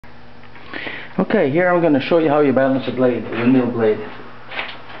Okay, here I'm going to show you how you balance a blade, a windmill blade.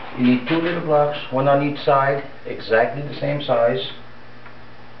 You need two little blocks, one on each side, exactly the same size,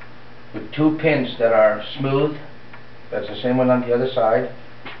 with two pins that are smooth. That's the same one on the other side.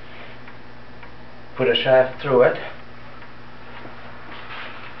 Put a shaft through it.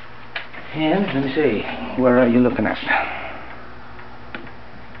 And let me see, where are you looking at?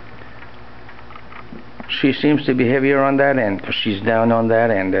 She seems to be heavier on that end because she's down on that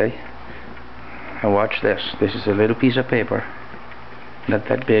end, eh? And watch this. This is a little piece of paper, not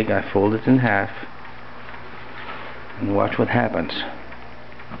that big. I fold it in half and watch what happens.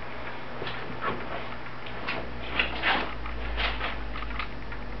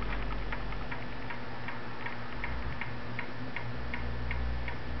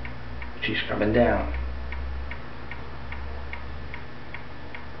 She's coming down.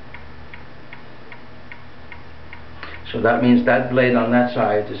 So that means that blade on that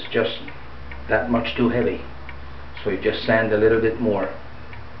side is just that much too heavy. So you just sand a little bit more.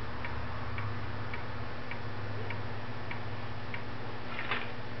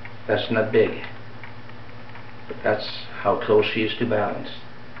 That's not big, but that's how close she is to balance.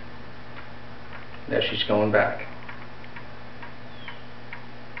 There she's going back.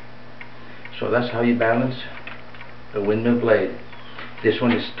 So that's how you balance a windmill blade. This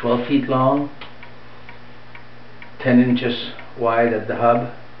one is 12 feet long, 10 inches wide at the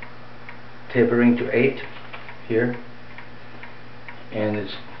hub, tapering to 8 here, and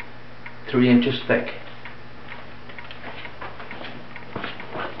it's 3 inches thick.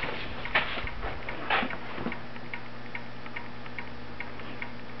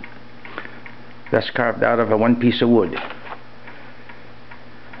 That's carved out of a one piece of wood,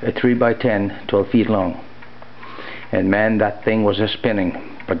 a 3 by 10, 12 feet long. And man, that thing was a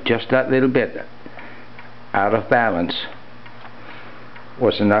spinning, but just that little bit out of balance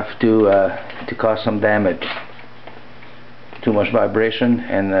was enough to cause some damage. Too much vibration,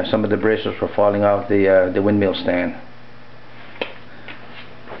 and some of the braces were falling off the windmill stand.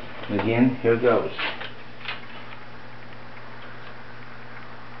 Again, here goes.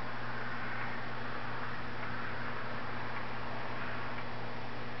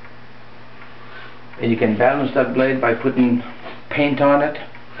 And you can balance that blade by putting paint on it.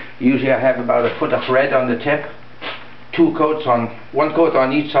 Usually I have about a foot of red on the tip. One coat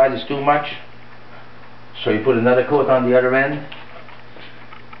on each side is too much, so you put another coat on the other end,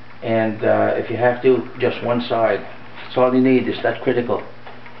 and if you have to, just one side. That's all you need. It's that critical.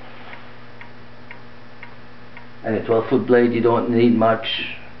 And a 12-foot blade, you don't need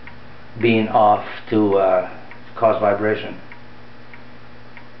much being off to cause vibration.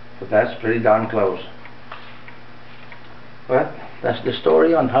 But that's pretty darn close. Well, that's the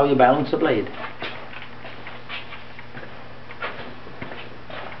story on how you balance a blade.